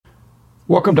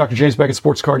Welcome, Dr. James Beckett,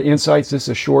 Sports Card Insights. This is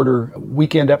a shorter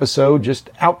weekend episode,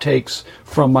 just outtakes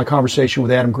from my conversation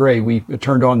with Adam Gray. We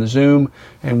turned on the Zoom,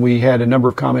 and we had a number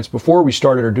of comments before we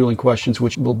started our dueling questions,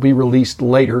 which will be released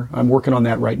later. I'm working on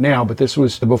that right now, but this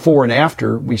was before and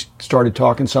after we started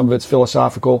talking. Some of it's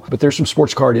philosophical, but there's some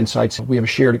sports card insights. We have a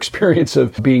shared experience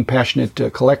of being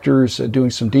passionate collectors, doing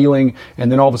some dealing,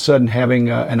 and then all of a sudden having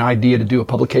an idea to do a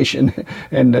publication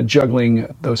and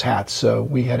juggling those hats. So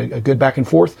we had a good back and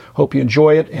forth. Hope you enjoy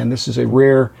it, and this is a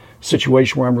rare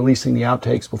situation where I'm releasing the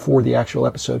outtakes before the actual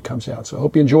episode comes out. So I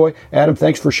hope you enjoy. Adam,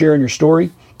 thanks for sharing your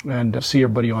story, and see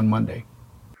everybody on Monday.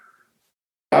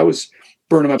 I was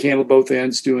burning my candle at both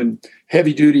ends, doing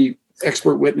heavy-duty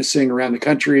expert witnessing around the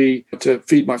country to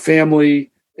feed my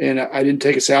family, and I didn't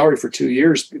take a salary for 2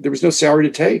 years. There was no salary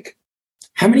to take.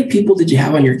 How many people did you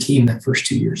have on your team that first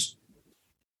 2 years?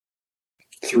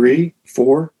 3,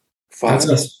 4, 5.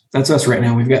 That's us right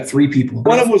now. We've got 3 people.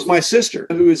 One of them was my sister,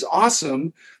 who is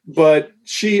awesome, but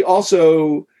she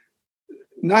also,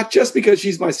 not just because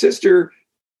she's my sister,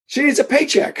 she needs a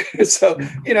paycheck. So,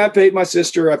 I paid my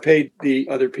sister, I paid the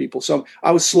other people. So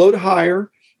I was slow to hire,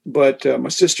 but my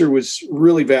sister was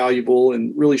really valuable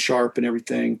and really sharp and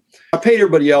everything. I paid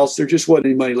everybody else. There just wasn't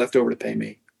any money left over to pay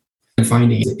me. I'm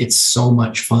finding it's so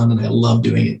much fun, and I love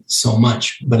doing it so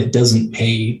much, but it doesn't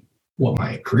pay what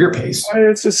my career pays.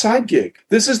 It's a side gig.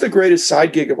 This is the greatest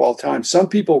side gig of all time. Some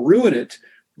people ruin it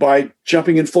by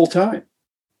jumping in full time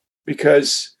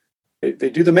because they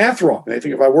do the math wrong. They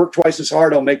think if I work twice as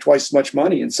hard, I'll make twice as much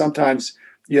money. And sometimes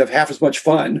you have half as much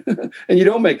fun and you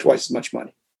don't make twice as much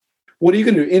money. What are you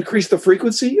going to do? Increase the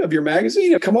frequency of your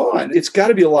magazine? Come on. It's got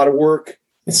to be a lot of work.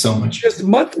 It's so much. Just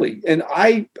monthly. And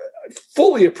I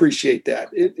fully appreciate that.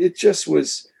 It just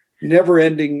was never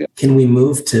ending. Can we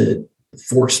move to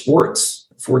 4 sports,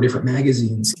 4 different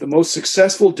magazines? The most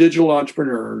successful digital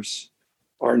entrepreneurs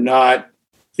are not,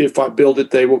 if I build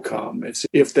it, they will come. It's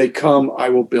if they come, I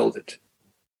will build it.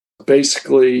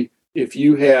 Basically, if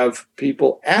you have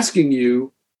people asking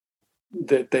you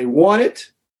that they want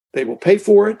it, they will pay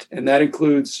for it. And that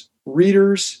includes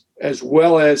readers as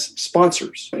well as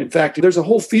sponsors. In fact, there's a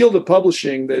whole field of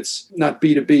publishing that's not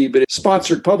B2B, but it's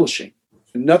sponsored publishing.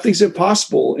 Nothing's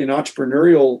impossible in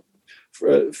entrepreneurial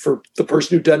for the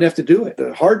person who doesn't have to do it.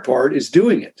 The hard part is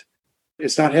doing it.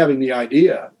 It's not having the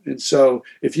idea. And so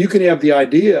if you can have the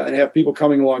idea and have people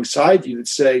coming alongside you that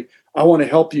say, I want to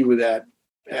help you with that,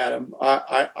 Adam,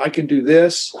 I can do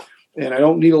this, and I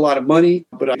don't need a lot of money,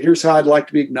 but here's how I'd like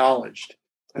to be acknowledged.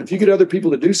 And if you get other people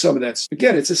to do some of that,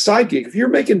 again, it's a side gig. If you're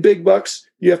making big bucks,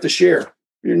 you have to share.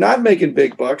 If you're not making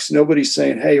big bucks, nobody's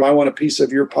saying, hey, I want a piece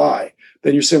of your pie.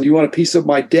 Then you're saying, you want a piece of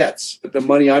my debts, the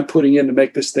money I'm putting in to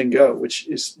make this thing go, which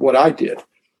is what I did.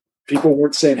 People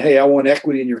weren't saying, hey, I want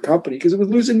equity in your company because it was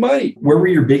losing money. Where were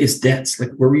your biggest debts? Like,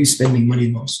 where were you spending money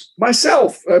the most?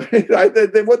 Myself.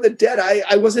 The debt,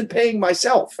 I wasn't paying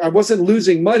myself. I wasn't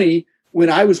losing money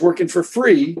when I was working for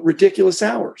free, ridiculous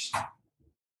hours.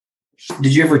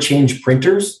 Did you ever change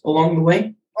printers along the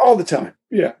way? All the time.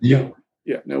 Yeah.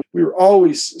 No, we were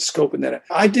always scoping that out.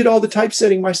 I did all the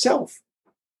typesetting myself.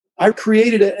 I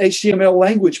created an HTML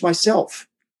language myself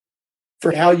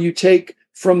for how you take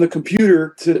from the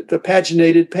computer to the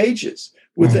paginated pages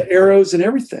with the arrows and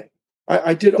everything.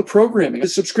 I did the programming, the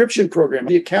subscription program,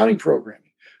 the accounting programming.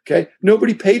 Okay.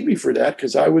 Nobody paid me for that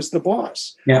because I was the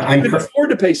boss. Yeah, I couldn't afford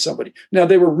to pay somebody. Now,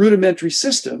 they were rudimentary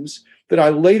systems that I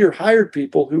later hired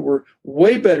people who were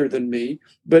way better than me,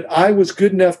 but I was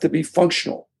good enough to be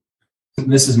functional.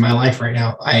 This is my life right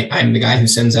now. I'm the guy who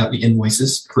sends out the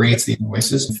invoices, creates the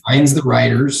invoices, finds the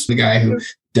writers, the guy who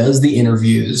does the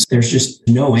interviews. There's just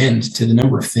no end to the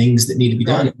number of things that need to be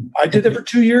done. I did that for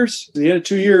 2 years. At the end of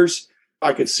 2 years,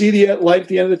 I could see the light at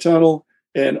the end of the tunnel,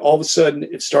 and all of a sudden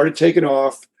it started taking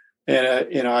off,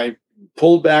 and I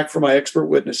pulled back from my expert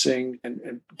witnessing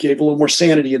and gave a little more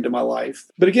sanity into my life.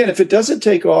 But again, if it doesn't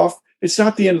take off, it's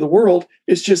not the end of the world.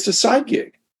 It's just a side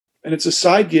gig. And it's a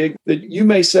side gig that you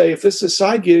may say, if this is a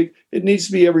side gig, it needs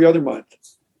to be every other month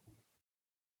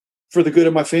for the good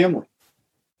of my family,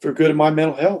 for the good of my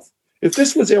mental health. If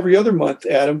this was every other month,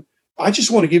 Adam, I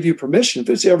just want to give you permission. If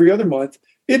it's every other month,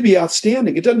 it'd be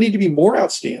outstanding. It doesn't need to be more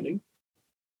outstanding,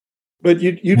 but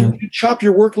you chop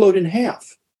your workload in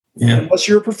half. Yeah. Unless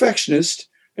you're a perfectionist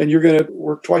and you're going to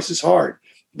work twice as hard.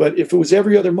 But if it was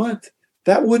every other month,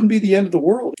 that wouldn't be the end of the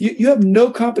world. You have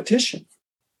no competition.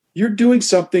 You're doing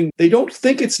something they don't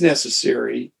think it's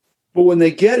necessary, but when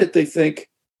they get it, they think,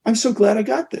 I'm so glad I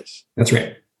got this. That's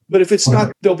right. But if it's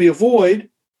not, there'll be a void.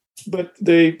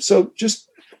 So just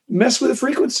mess with the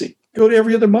frequency. Go to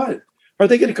every other month. Are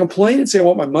they going to complain and say, I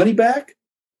want my money back?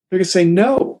 They're going to say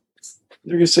no.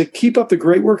 They're going to say, keep up the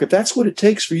great work. If that's what it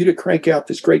takes for you to crank out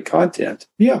this great content,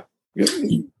 yeah.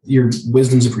 Your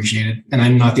wisdom's appreciated. And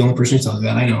I'm not the only person who tells you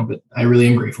that. I know, but I really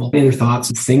am grateful. Any other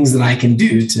thoughts, things that I can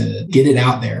do to get it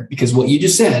out there? Because what you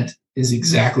just said is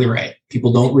exactly right.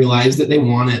 People don't realize that they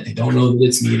want it. They don't know that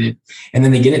it's needed. And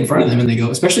then they get it in front of them and they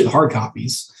go, especially the hard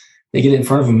copies, they get it in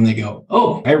front of them and they go,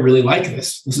 oh, I really like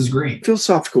this. This is great.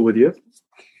 Philosophical with you.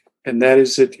 And that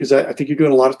is it, because I think you're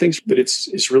doing a lot of things, but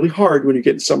it's really hard when you're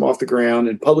getting some off the ground,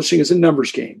 and publishing is a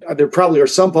numbers game. There probably are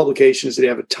some publications that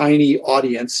have a tiny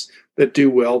audience that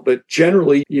do well, but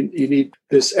generally you need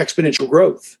this exponential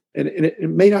growth, and it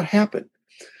may not happen.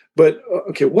 But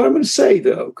okay, what I'm going to say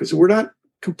though, because we're not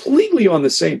completely on the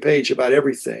same page about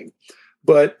everything,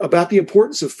 but about the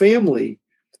importance of family,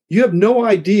 you have no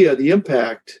idea the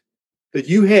impact that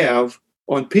you have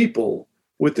on people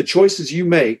with the choices you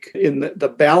make in the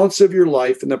balance of your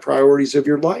life and the priorities of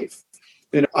your life.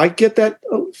 And I get that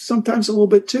sometimes a little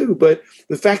bit too, but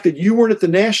the fact that you weren't at the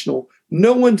National,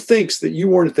 no one thinks that you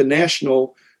weren't at the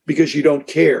National because you don't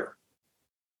care.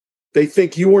 They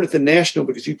think you weren't at the National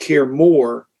because you care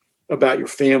more about your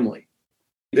family.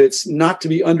 That's not to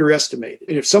be underestimated.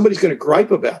 And if somebody's going to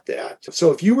gripe about that,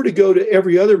 so if you were to go to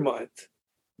every other month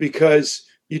because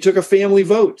you took a family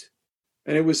vote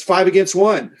and it was 5 against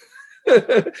 1,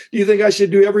 do you think I should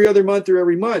do every other month or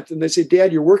every month? And they say,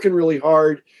 Dad, you're working really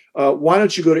hard. Why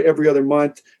don't you go to every other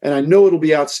month? And I know it'll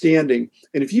be outstanding.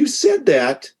 And if you said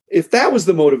that, if that was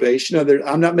the motivation,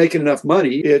 I'm not making enough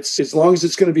money, it's as long as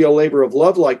it's going to be a labor of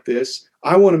love like this,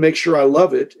 I want to make sure I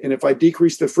love it. And if I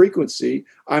decrease the frequency,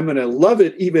 I'm going to love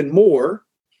it even more.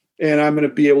 And I'm going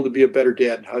to be able to be a better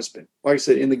dad and husband. Like I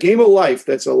said, in the game of life,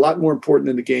 that's a lot more important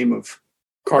than the game of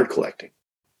card collecting.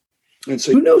 And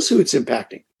so who knows who it's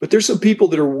impacting? But there's some people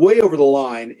that are way over the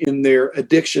line in their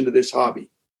addiction to this hobby.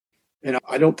 And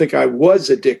I don't think I was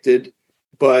addicted,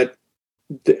 but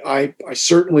I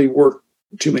certainly worked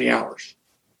too many hours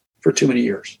for too many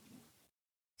years.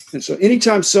 And so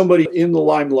anytime somebody in the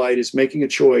limelight is making a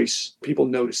choice, people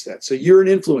notice that. So you're an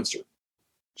influencer.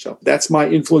 So that's my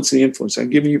influence in the influence. I'm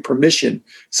giving you permission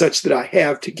such that I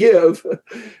have to give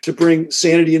to bring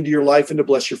sanity into your life and to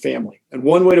bless your family. And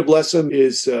one way to bless them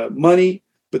is money,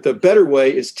 but the better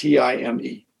way is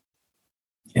TIME.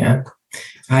 Yeah.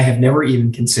 I have never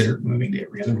even considered moving to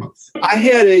every other month. I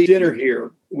had a dinner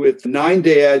here with 9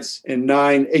 dads and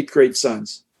 9 8th grade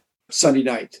sons Sunday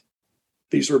night.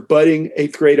 These were budding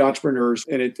 8th grade entrepreneurs,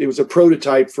 and it was a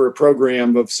prototype for a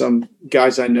program of some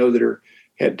guys I know that are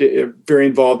very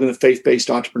involved in the faith-based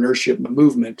entrepreneurship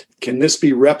movement. Can this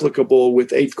be replicable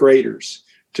with 8th graders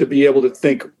to be able to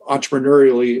think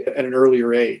entrepreneurially at an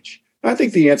earlier age? I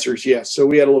think the answer is yes. So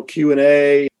we had a little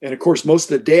Q&A. And of course, most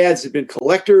of the dads had been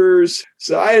collectors.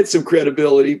 So I had some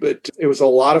credibility, but it was a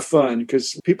lot of fun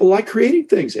because people like creating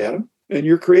things, Adam. And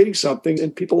you're creating something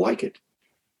and people like it.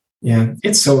 Yeah,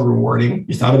 it's so rewarding.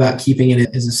 You thought about keeping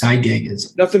it as a side gig.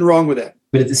 Nothing wrong with that.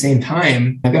 But at the same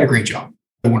time, I've got a great job,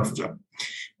 a wonderful job.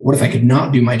 What if I could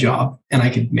not do my job and I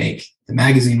could make the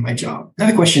magazine my job? Now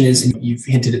the question is, and you've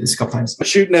hinted at this a couple times. I'm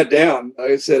shooting that down.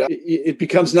 Like I said, it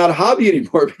becomes not a hobby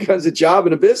anymore. It becomes a job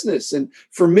and a business. And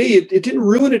for me, it didn't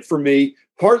ruin it for me,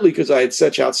 partly because I had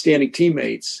such outstanding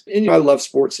teammates. And I love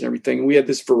sports and everything. And we had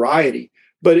this variety.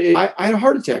 But I had a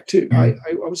heart attack too. I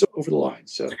was over the line.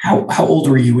 So how old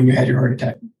were you when you had your heart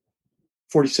attack?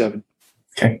 47.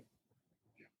 Okay.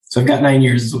 So I've got 9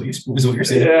 years is what you're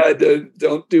saying. Yeah,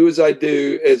 don't do as I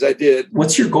did.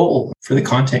 What's your goal for the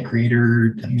content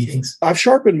creator meetings? I've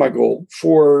sharpened my goal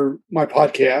for my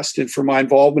podcast and for my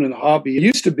involvement in the hobby. It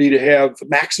used to be to have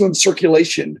maximum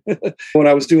circulation when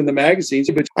I was doing the magazines,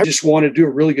 but I just wanted to do a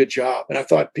really good job. And I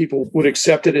thought people would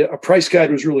accept it. A price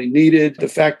guide was really needed. The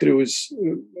fact that it was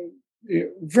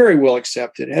very well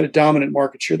accepted, it had a dominant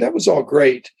market share, that was all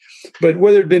great. But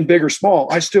whether it had been big or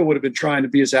small, I still would have been trying to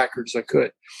be as accurate as I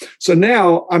could. So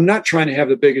now I'm not trying to have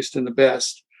the biggest and the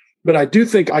best, but I do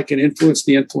think I can influence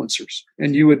the influencers.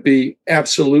 And you would be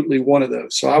absolutely one of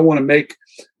those. So I want to make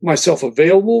myself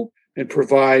available and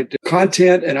provide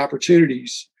content and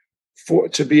opportunities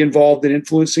to be involved in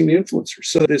influencing the influencers.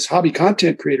 So this hobby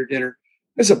content creator dinner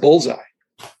is a bullseye.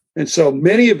 And so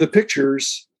many of the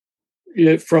pictures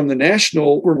from the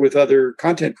National were with other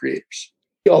content creators.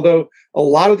 Although a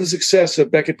lot of the success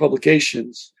of Beckett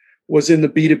Publications was in the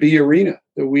B2B arena,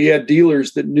 that we had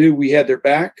dealers that knew we had their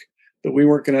back, that we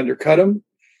weren't going to undercut them.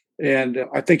 And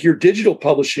I think your digital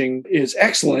publishing is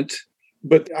excellent,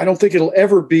 but I don't think it'll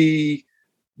ever be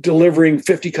delivering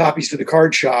 50 copies to the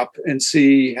card shop and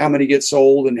see how many get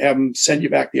sold and have them send you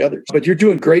back the others. But you're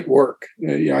doing great work.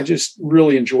 I just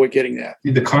really enjoy getting that.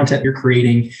 The content you're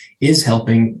creating is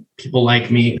helping people like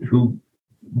me who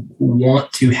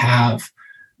want to have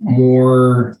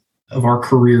more of our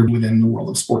career within the world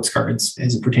of sports cards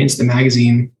as it pertains to the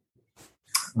magazine.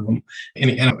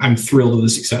 And I'm thrilled with the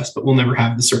success, but we'll never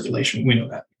have the circulation. We know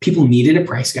that. People needed a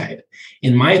price guide.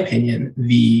 In my opinion,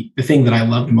 the thing that I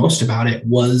loved most about it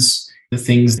was the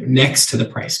things next to the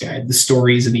price guide, the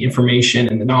stories and the information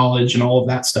and the knowledge and all of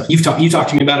that stuff. You talked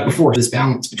to me about it before, this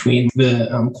balance between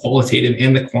the qualitative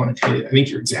and the quantitative. I think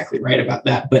you're exactly right about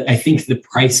that. But I think the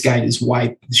price guide is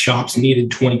why the shops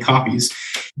needed 20 copies.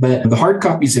 But the hard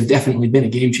copies have definitely been a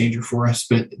game changer for us,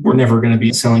 but we're never going to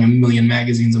be selling 1 million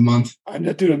magazines a month. I'm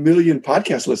not doing 1 million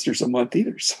podcast listeners a month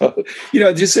either. So,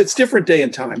 it's different day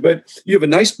and time, but you have a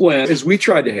nice blend, as we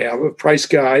tried to have, a price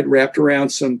guide wrapped around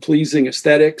some pleasing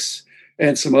aesthetics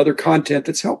and some other content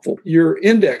that's helpful. Your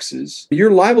indexes,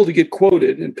 you're liable to get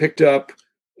quoted and picked up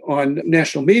on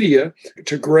national media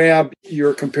to grab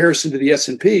your comparison to the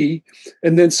S&P,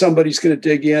 and then somebody's going to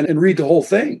dig in and read the whole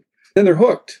thing. Then they're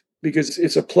hooked because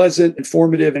it's a pleasant,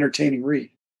 informative, entertaining read.